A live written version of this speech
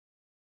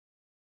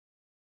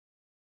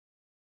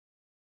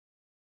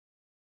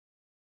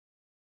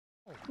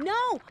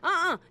No,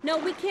 no,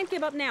 we can't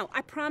give up now.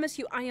 I promise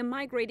you, I am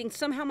migrating.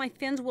 Somehow my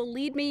fins will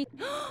lead me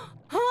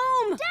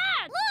home.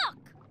 Dad, look!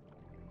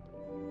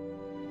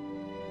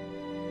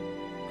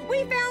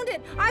 We found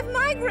it. I've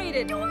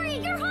migrated. Dory,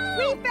 you're home.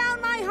 We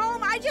found my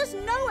home. I just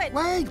know it.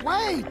 Wait,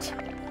 wait!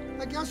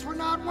 I guess we're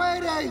not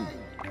waiting.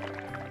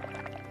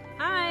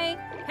 Hi.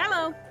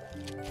 Hello.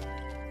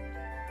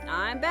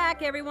 I'm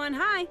back, everyone.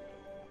 Hi.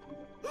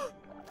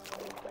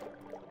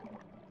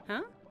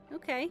 Huh?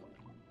 Okay.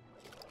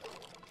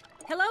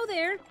 Hello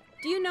there.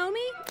 Do you know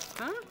me?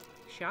 Huh?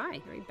 Shy,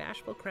 very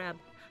bashful crab.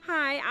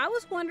 Hi, I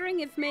was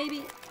wondering if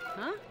maybe...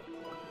 Huh?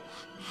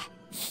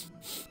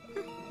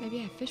 Maybe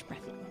I have fish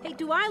breath. Hey,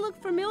 do I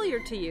look familiar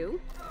to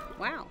you?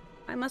 Wow,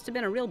 I must have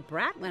been a real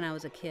brat when I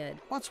was a kid.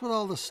 What's with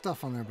all the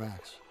stuff on their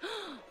backs?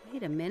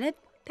 Wait a minute.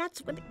 That's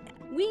what...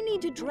 We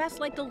need to dress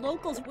like the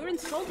locals. We're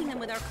insulting them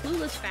with our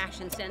clueless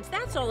fashion sense.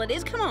 That's all it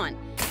is. Come on.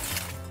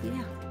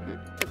 Yeah.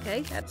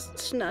 Okay, that's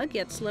snug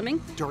yet slimming.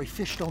 Dory,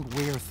 fish don't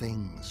wear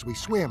things. We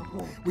swim.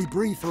 We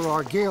breathe through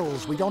our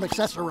gills. We don't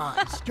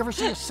accessorize. Do you ever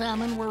see a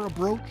salmon wear a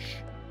brooch?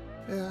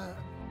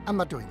 I'm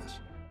not doing this.